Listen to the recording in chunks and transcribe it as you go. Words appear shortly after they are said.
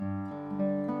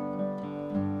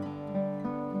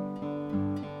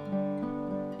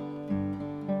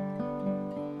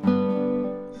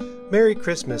Merry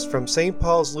Christmas from St.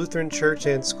 Paul's Lutheran Church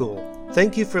and School.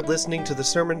 Thank you for listening to the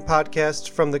sermon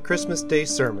podcast from the Christmas Day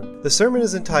Sermon. The sermon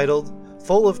is entitled,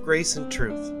 Full of Grace and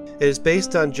Truth. It is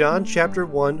based on John chapter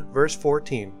 1, verse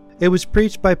 14. It was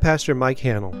preached by Pastor Mike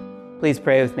Hannell. Please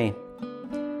pray with me.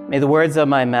 May the words of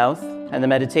my mouth and the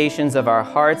meditations of our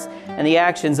hearts and the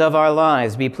actions of our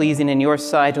lives be pleasing in your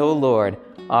sight, O Lord,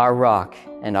 our rock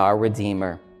and our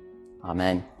Redeemer.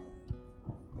 Amen.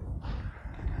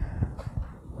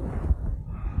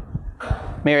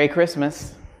 Merry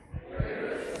Christmas.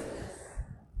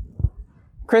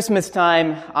 Christmas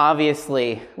time,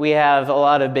 obviously, we have a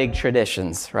lot of big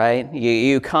traditions, right?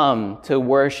 You come to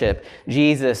worship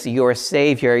Jesus, your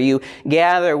Savior. You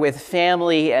gather with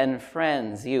family and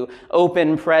friends. You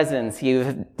open presents.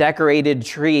 You've decorated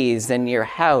trees in your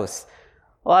house.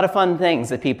 A lot of fun things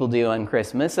that people do on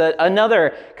Christmas.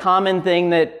 Another common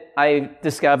thing that I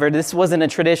discovered, this wasn't a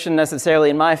tradition necessarily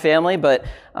in my family, but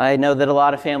I know that a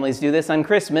lot of families do this on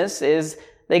Christmas, is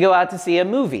they go out to see a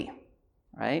movie,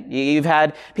 right? You've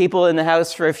had people in the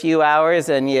house for a few hours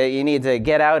and you need to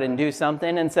get out and do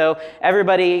something, and so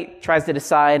everybody tries to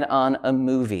decide on a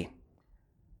movie.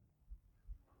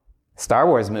 Star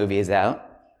Wars movie is out.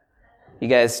 You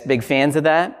guys big fans of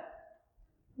that?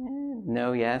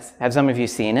 No, yes. Have some of you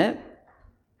seen it?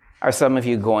 Are some of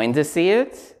you going to see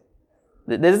it?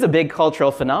 This is a big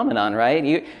cultural phenomenon, right?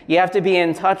 You have to be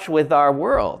in touch with our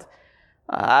world.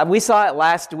 We saw it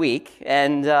last week,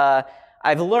 and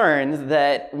I've learned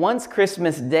that once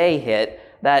Christmas Day hit,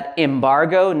 that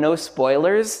embargo, no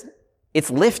spoilers, it's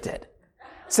lifted.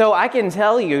 So I can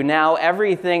tell you now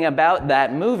everything about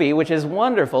that movie, which is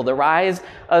wonderful, The Rise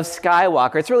of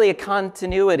Skywalker. It's really a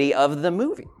continuity of the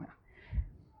movie.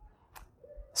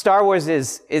 Star Wars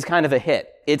is kind of a hit.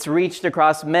 It's reached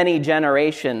across many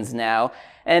generations now.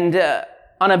 And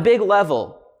on a big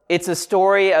level, it's a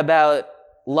story about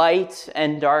light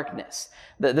and darkness.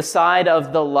 The side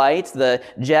of the light, the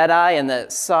Jedi, and the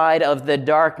side of the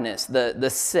darkness, the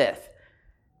Sith.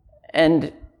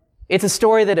 And it's a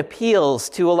story that appeals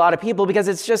to a lot of people because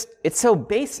it's so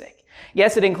basic.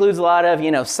 Yes, it includes a lot of,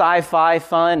 sci-fi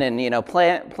fun and,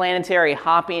 planetary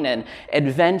hopping and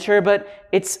adventure, but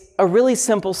it's a really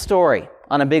simple story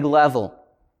on a big level.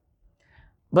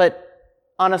 But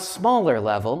on a smaller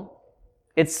level,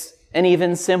 it's an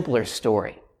even simpler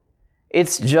story.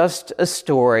 It's just a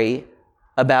story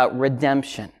about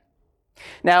redemption.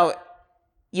 Now,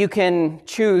 you can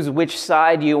choose which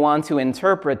side you want to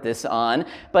interpret this on,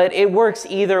 but it works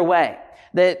either way.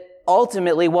 That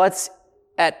ultimately what's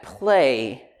at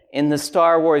play in the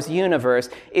Star Wars universe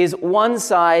is one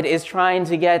side is trying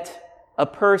to get a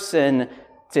person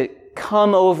to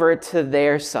come over to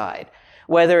their side.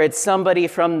 Whether it's somebody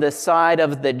from the side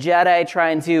of the Jedi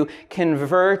trying to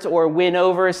convert or win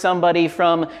over somebody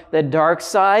from the dark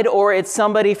side, or it's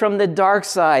somebody from the dark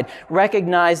side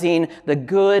recognizing the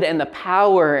good and the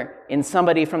power in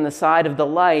somebody from the side of the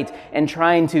light and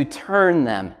trying to turn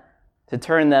them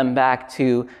back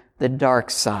to the dark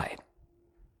side.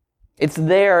 It's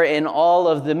there in all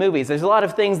of the movies. There's a lot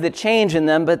of things that change in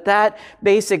them, but that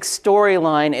basic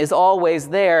storyline is always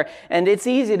there. And it's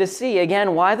easy to see,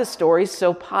 again, why the story's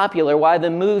so popular, why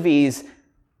the movies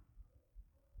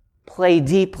play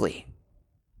deeply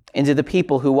into the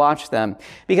people who watch them.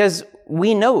 Because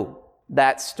we know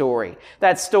that story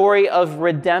of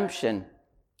redemption.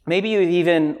 Maybe you've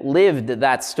even lived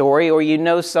that story, or you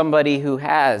know somebody who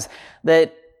has,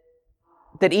 that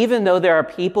even though there are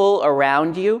people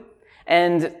around you,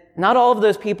 and not all of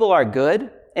those people are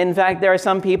good. In fact, there are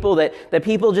some people that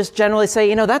people just generally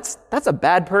say, that's a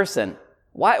bad person.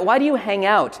 Why do you hang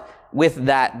out with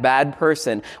that bad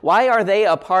person? Why are they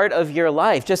a part of your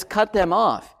life? Just cut them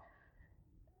off.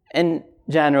 And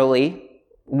generally,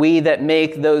 we that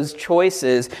make those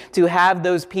choices to have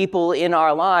those people in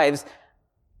our lives,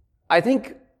 I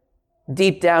think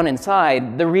deep down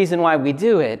inside, the reason why we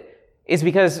do it is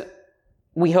because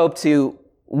we hope to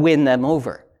win them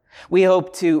over. We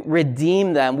hope to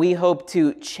redeem them. We hope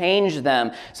to change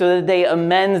them so that they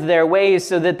amend their ways,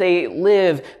 so that they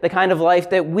live the kind of life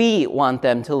that we want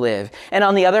them to live. And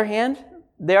on the other hand,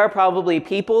 there are probably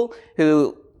people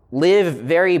who live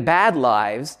very bad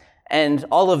lives, and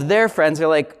all of their friends are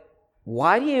like,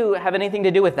 why do you have anything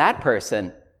to do with that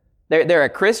person? They're a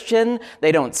Christian,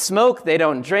 they don't smoke, they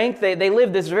don't drink, they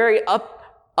live this very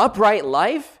upright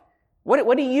life.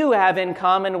 What do you have in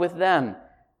common with them?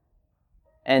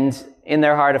 And in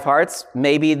their heart of hearts,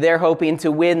 maybe they're hoping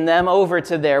to win them over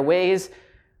to their ways,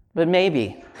 but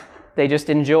maybe they just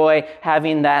enjoy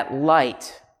having that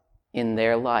light in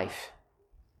their life.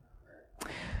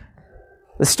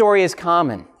 The story is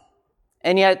common,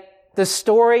 and yet the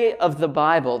story of the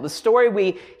Bible, the story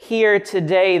we hear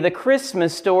today, the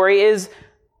Christmas story, is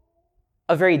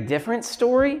a very different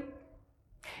story.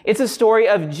 It's a story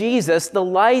of Jesus, the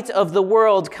light of the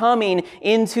world, coming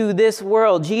into this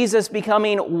world. Jesus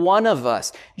becoming one of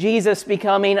us. Jesus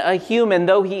becoming a human,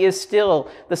 though he is still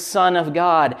the Son of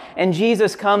God. And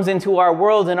Jesus comes into our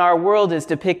world, and our world is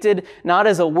depicted not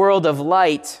as a world of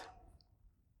light,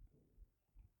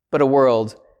 but a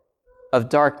world of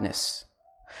darkness,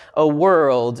 a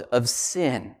world of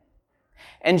sin.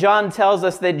 And John tells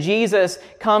us that Jesus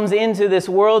comes into this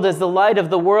world as the light of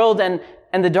the world, and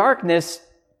the darkness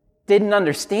didn't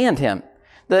understand him.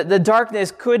 The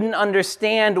darkness couldn't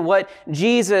understand what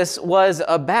Jesus was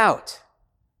about.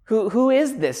 Who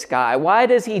is this guy? Why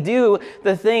does he do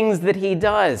the things that he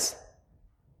does?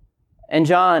 And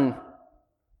John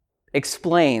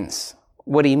explains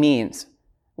what he means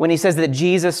when he says that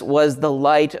Jesus was the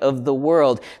light of the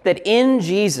world. That in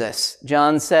Jesus,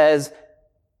 John says,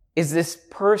 is this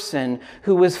person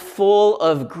who was full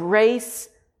of grace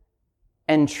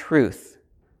and truth.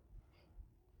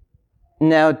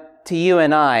 Now, to you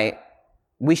and I,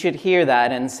 we should hear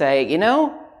that and say,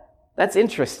 that's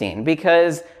interesting,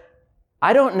 because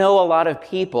I don't know a lot of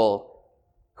people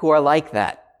who are like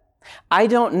that. I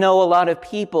don't know a lot of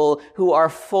people who are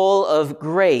full of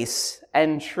grace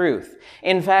and truth.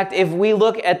 In fact, if we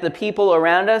look at the people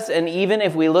around us, and even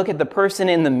if we look at the person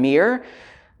in the mirror,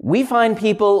 we find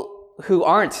people who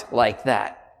aren't like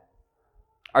that.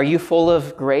 Are you full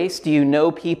of grace? Do you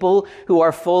know people who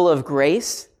are full of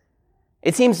grace?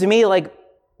 It seems to me like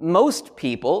most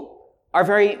people are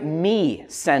very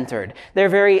me-centered. They're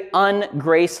very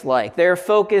ungrace-like. They're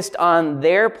focused on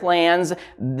their plans,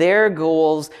 their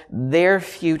goals, their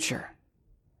future.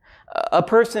 A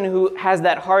person who has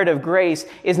that heart of grace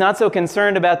is not so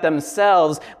concerned about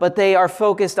themselves, but they are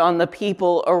focused on the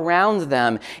people around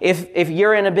them. If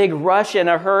you're in a big rush and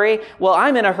a hurry, well,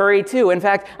 I'm in a hurry too. In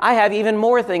fact, I have even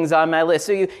more things on my list.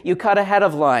 So you cut ahead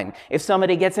of line. If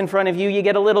somebody gets in front of you, you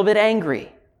get a little bit angry.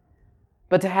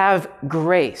 But to have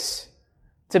grace,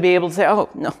 to be able to say, oh,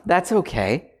 no, that's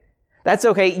okay. That's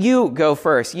okay. You go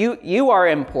first. You are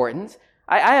important.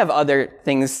 I have other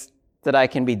things that I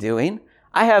can be doing.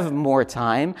 I have more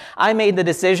time. I made the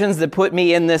decisions that put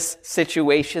me in this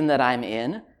situation that I'm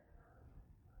in.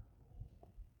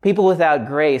 People without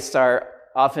grace are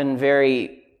often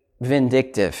very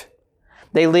vindictive.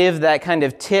 They live that kind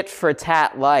of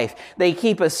tit-for-tat life. They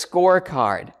keep a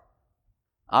scorecard.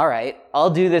 All right, I'll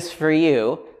do this for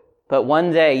you, but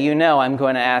one day I'm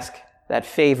going to ask that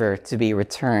favor to be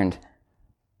returned.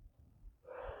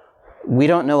 We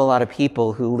don't know a lot of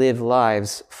people who live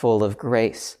lives full of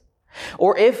grace.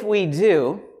 Or if we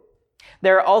do,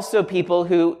 there are also people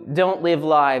who don't live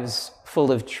lives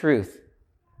full of truth.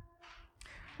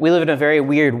 We live in a very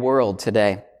weird world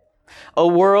today. A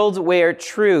world where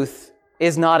truth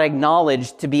is not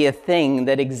acknowledged to be a thing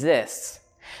that exists.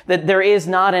 That there is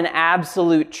not an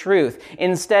absolute truth.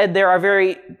 Instead, there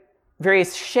are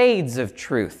various shades of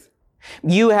truth.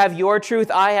 You have your truth,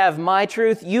 I have my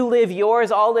truth. You live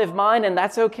yours, I'll live mine, and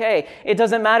that's okay. It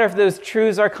doesn't matter if those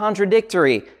truths are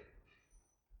contradictory.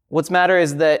 What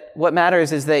matters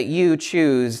is that you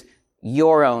choose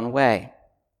your own way.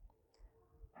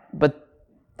 But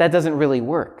that doesn't really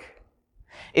work.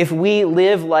 If we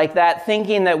live like that,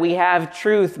 thinking that we have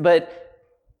truth, but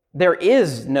there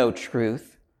is no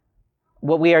truth,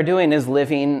 what we are doing is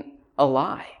living a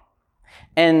lie.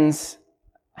 And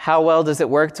how well does it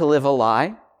work to live a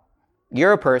lie?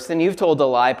 You're a person, you've told a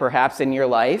lie perhaps in your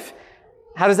life.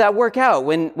 How does that work out?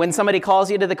 When somebody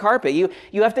calls you to the carpet, you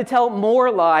have to tell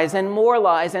more lies,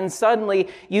 and suddenly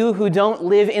you who don't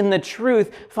live in the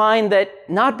truth find that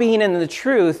not being in the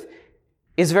truth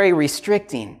is very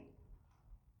restricting.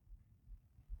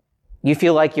 You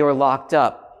feel like you're locked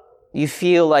up. You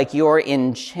feel like you're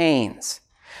in chains.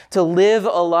 To live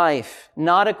a life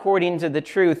not according to the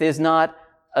truth is not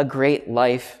a great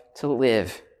life to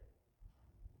live.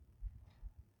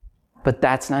 But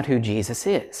that's not who Jesus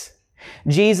is.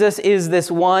 Jesus is this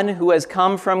one who has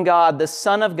come from God, the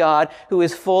Son of God, who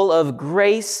is full of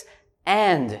grace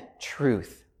and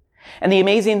truth. And the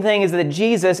amazing thing is that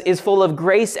Jesus is full of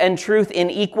grace and truth in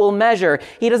equal measure.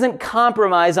 He doesn't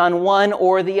compromise on one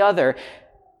or the other.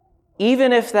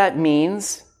 Even if that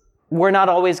means we're not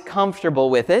always comfortable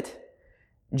with it,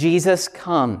 Jesus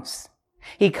comes.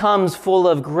 He comes full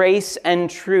of grace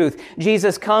and truth.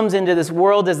 Jesus comes into this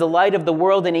world as the light of the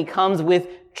world, and he comes with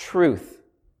truth.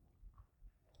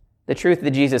 The truth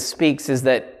that Jesus speaks is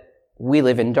that we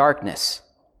live in darkness,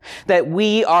 that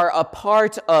we are a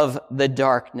part of the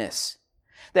darkness,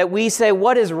 That we say,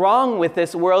 what is wrong with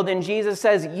this world? And Jesus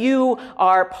says, you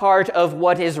are part of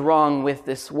what is wrong with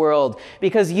this world,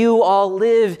 because you all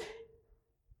live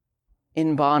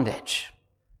in bondage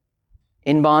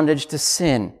to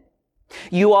sin.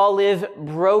 You all live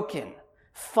broken,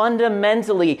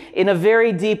 fundamentally, in a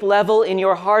very deep level in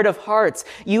your heart of hearts.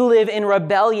 You live in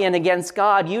rebellion against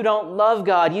God. You don't love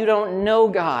God. You don't know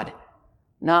God,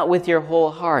 not with your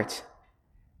whole heart.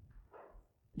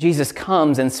 Jesus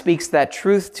comes and speaks that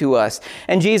truth to us.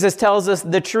 And Jesus tells us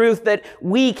the truth that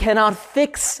we cannot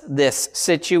fix this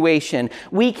situation.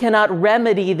 We cannot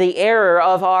remedy the error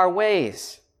of our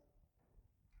ways.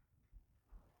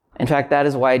 In fact, that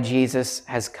is why Jesus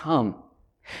has come.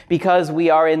 Because we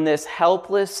are in this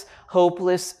helpless,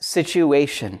 hopeless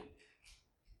situation.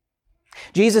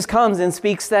 Jesus comes and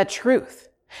speaks that truth.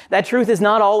 That truth is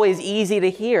not always easy to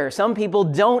hear. Some people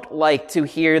don't like to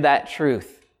hear that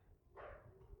truth.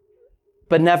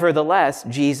 But nevertheless,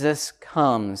 Jesus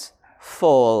comes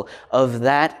full of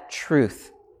that truth.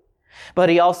 But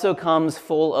he also comes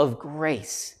full of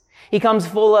grace. He comes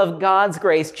full of God's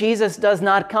grace. Jesus does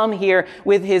not come here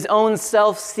with his own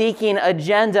self-seeking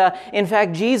agenda. In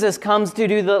fact, Jesus comes to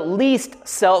do the least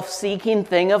self-seeking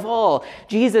thing of all.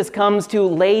 Jesus comes to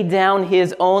lay down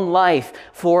his own life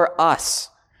for us,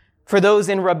 for those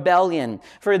in rebellion,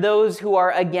 for those who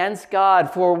are against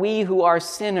God, for we who are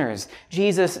sinners.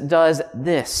 Jesus does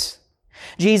this.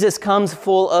 Jesus comes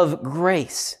full of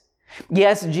grace.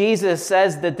 Yes, Jesus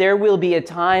says that there will be a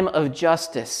time of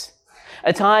justice,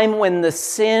 a time when the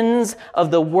sins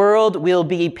of the world will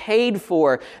be paid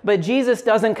for. But Jesus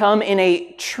doesn't come in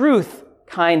a truth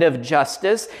kind of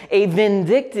justice, a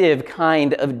vindictive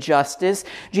kind of justice.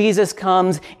 Jesus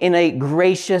comes in a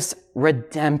gracious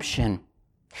redemption,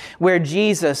 where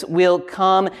Jesus will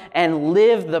come and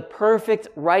live the perfect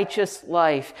righteous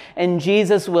life. And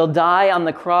Jesus will die on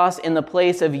the cross in the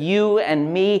place of you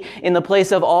and me, in the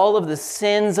place of all of the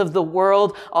sins of the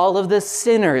world, all of the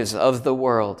sinners of the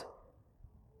world.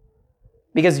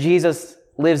 Because Jesus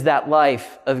lives that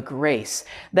life of grace,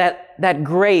 that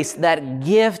grace, that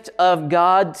gift of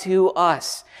God to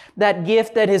us, that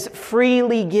gift that is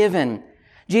freely given.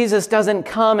 Jesus doesn't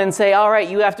come and say, all right,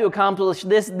 you have to accomplish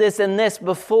this, this, and this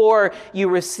before you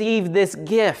receive this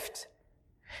gift.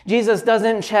 Jesus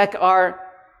doesn't check our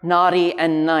naughty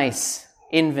and nice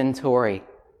inventory.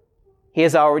 He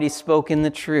has already spoken the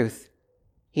truth.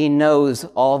 He knows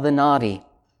all the naughty,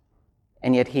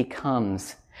 and yet he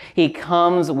comes. He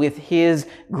comes with his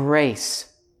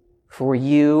grace for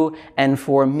you and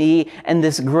for me, and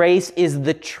this grace is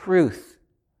the truth.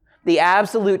 The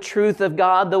absolute truth of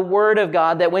God, the Word of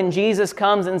God, that when Jesus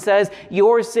comes and says,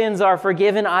 your sins are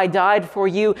forgiven, I died for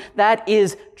you, that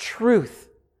is truth.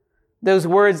 Those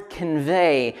words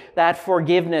convey that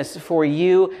forgiveness for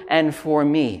you and for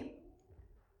me.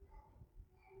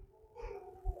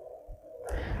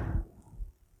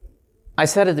 I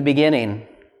said at the beginning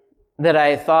that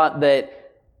I thought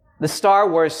that the Star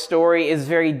Wars story is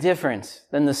very different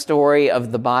than the story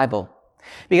of the Bible.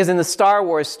 Because in the Star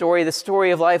Wars story, the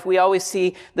story of life, we always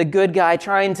see the good guy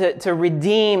trying to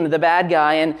redeem the bad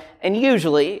guy. And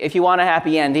usually, if you want a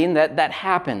happy ending, that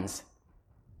happens.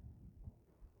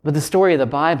 But the story of the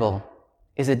Bible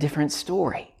is a different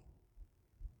story.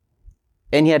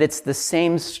 And yet it's the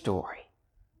same story.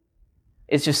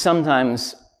 It's just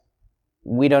sometimes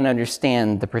we don't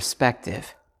understand the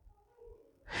perspective.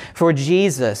 For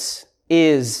Jesus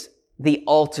is the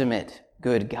ultimate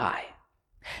good guy.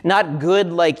 Not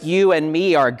good like you and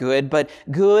me are good, but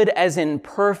good as in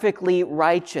perfectly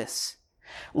righteous.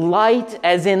 Light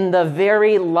as in the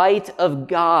very light of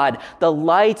God, the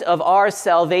light of our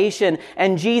salvation.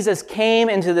 And Jesus came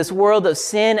into this world of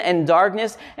sin and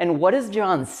darkness. And what does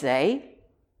John say?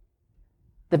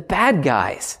 The bad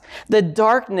guys, the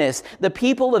darkness, the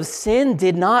people of sin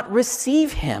did not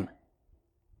receive him.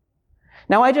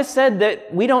 Now, I just said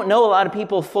that we don't know a lot of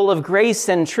people full of grace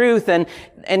and truth, and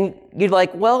you're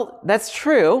like, well, that's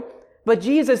true, but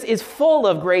Jesus is full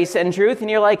of grace and truth, and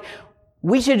you're like,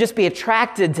 we should just be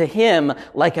attracted to him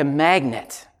like a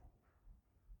magnet.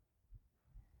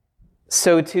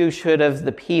 So too should have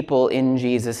the people in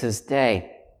Jesus'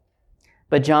 day.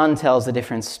 But John tells a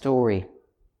different story.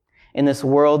 In this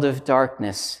world of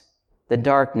darkness, the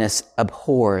darkness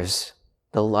abhors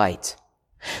the light.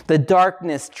 The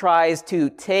darkness tries to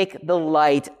take the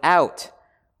light out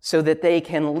so that they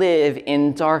can live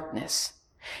in darkness.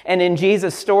 And in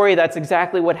Jesus' story, that's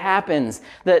exactly what happens.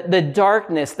 The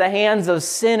darkness, the hands of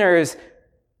sinners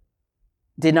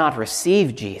did not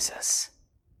receive Jesus,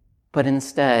 but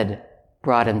instead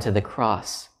brought him to the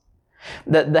cross.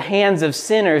 The hands of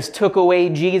sinners took away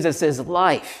Jesus'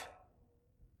 life.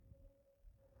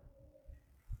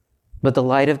 But the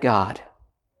light of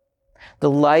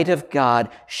God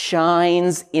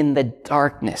shines in the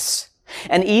darkness.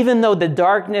 And even though the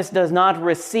darkness does not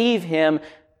receive him,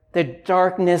 the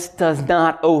darkness does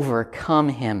not overcome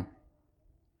him.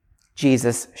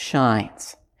 Jesus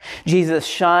shines. Jesus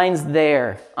shines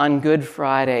there on Good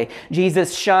Friday.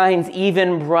 Jesus shines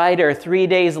even brighter 3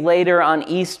 days later on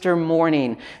Easter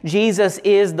morning. Jesus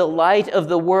is the light of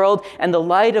the world, and the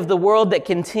light of the world that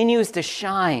continues to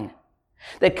shine,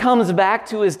 that comes back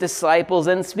to his disciples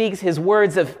and speaks his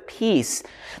words of peace,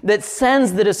 that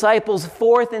sends the disciples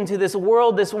forth into this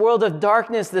world of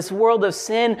darkness, this world of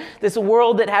sin, this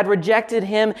world that had rejected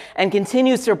him, and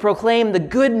continues to proclaim the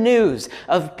good news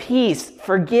of peace,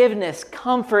 forgiveness,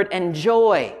 comfort, and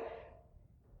joy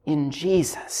in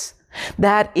Jesus.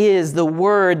 That is the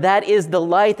word, that is the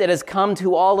light that has come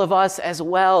to all of us as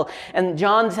well. And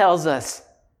John tells us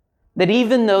that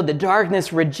even though the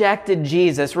darkness rejected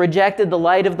Jesus, rejected the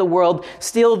light of the world,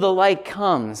 still the light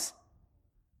comes.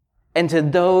 And to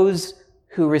those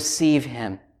who receive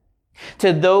him,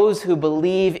 to those who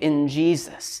believe in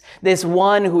Jesus, this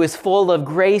one who is full of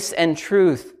grace and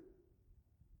truth,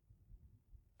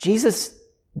 Jesus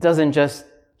doesn't just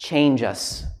change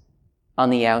us on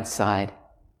the outside.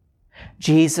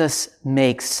 Jesus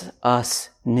makes us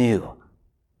new.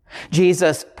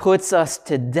 Jesus puts us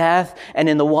to death and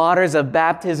in the waters of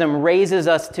baptism raises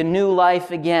us to new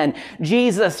life again.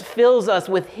 Jesus fills us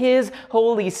with his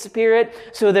Holy Spirit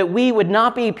so that we would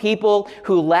not be people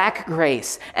who lack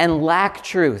grace and lack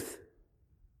truth,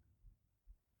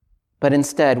 but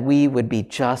instead we would be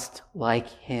just like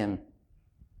him,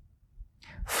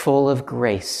 full of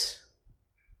grace,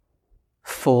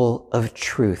 full of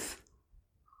truth,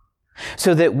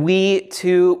 so that we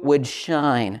too would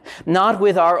shine, not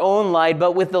with our own light,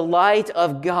 but with the light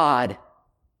of God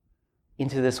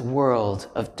into this world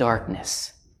of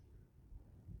darkness.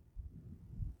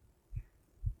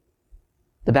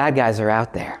 The bad guys are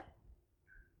out there.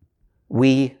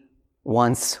 We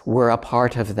once were a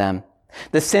part of them.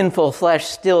 The sinful flesh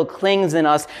still clings in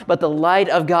us, but the light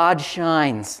of God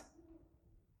shines.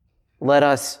 Let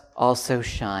us also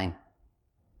shine.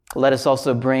 Let us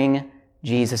also bring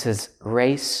Jesus'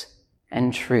 grace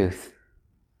and truth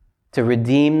to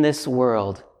redeem this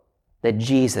world that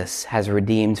Jesus has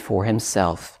redeemed for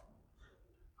himself.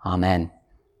 Amen.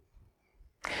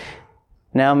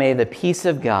 Now may the peace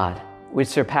of God, which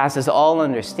surpasses all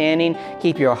understanding,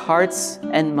 keep your hearts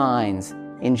and minds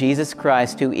in Jesus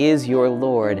Christ, who is your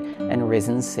Lord and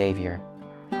risen Savior.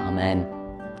 Amen.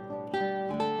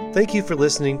 Thank you for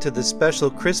listening to this special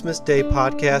Christmas Day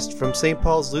podcast from St.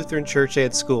 Paul's Lutheran Church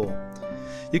and School.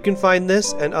 You can find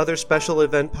this and other special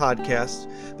event podcasts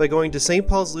by going to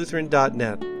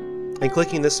stpaulslutheran.net and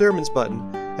clicking the Sermons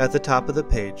button at the top of the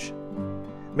page.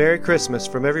 Merry Christmas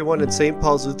from everyone at St.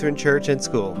 Paul's Lutheran Church and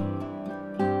School.